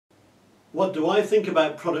What do I think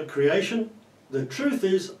about product creation? The truth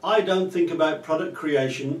is, I don't think about product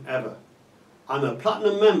creation ever. I'm a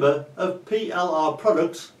platinum member of PLR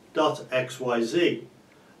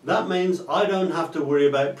That means I don't have to worry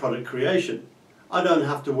about product creation. I don't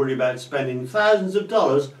have to worry about spending thousands of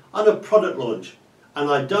dollars on a product launch, and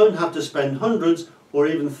I don't have to spend hundreds or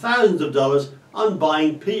even thousands of dollars on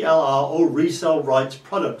buying PLR or Resale Rights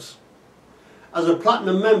products. As a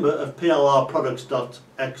platinum member of PLR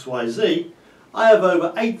I have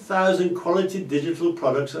over 8,000 quality digital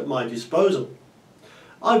products at my disposal.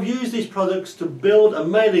 I've used these products to build a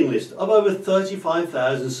mailing list of over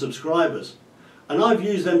 35,000 subscribers, and I've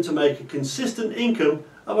used them to make a consistent income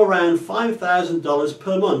of around $5,000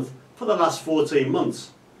 per month for the last 14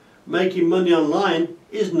 months. Making money online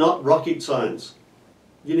is not rocket science.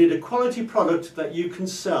 You need a quality product that you can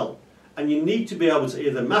sell, and you need to be able to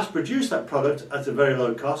either mass produce that product at a very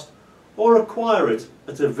low cost or acquire it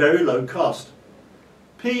at a very low cost.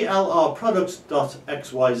 PLR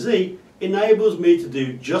enables me to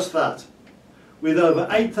do just that. With over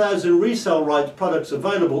 8,000 resale rights products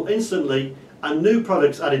available instantly and new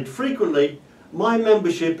products added frequently, my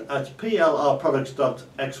membership at PLR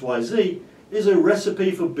is a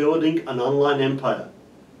recipe for building an online empire.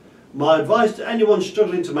 My advice to anyone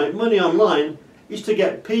struggling to make money online is to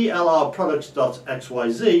get PLR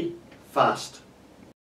fast.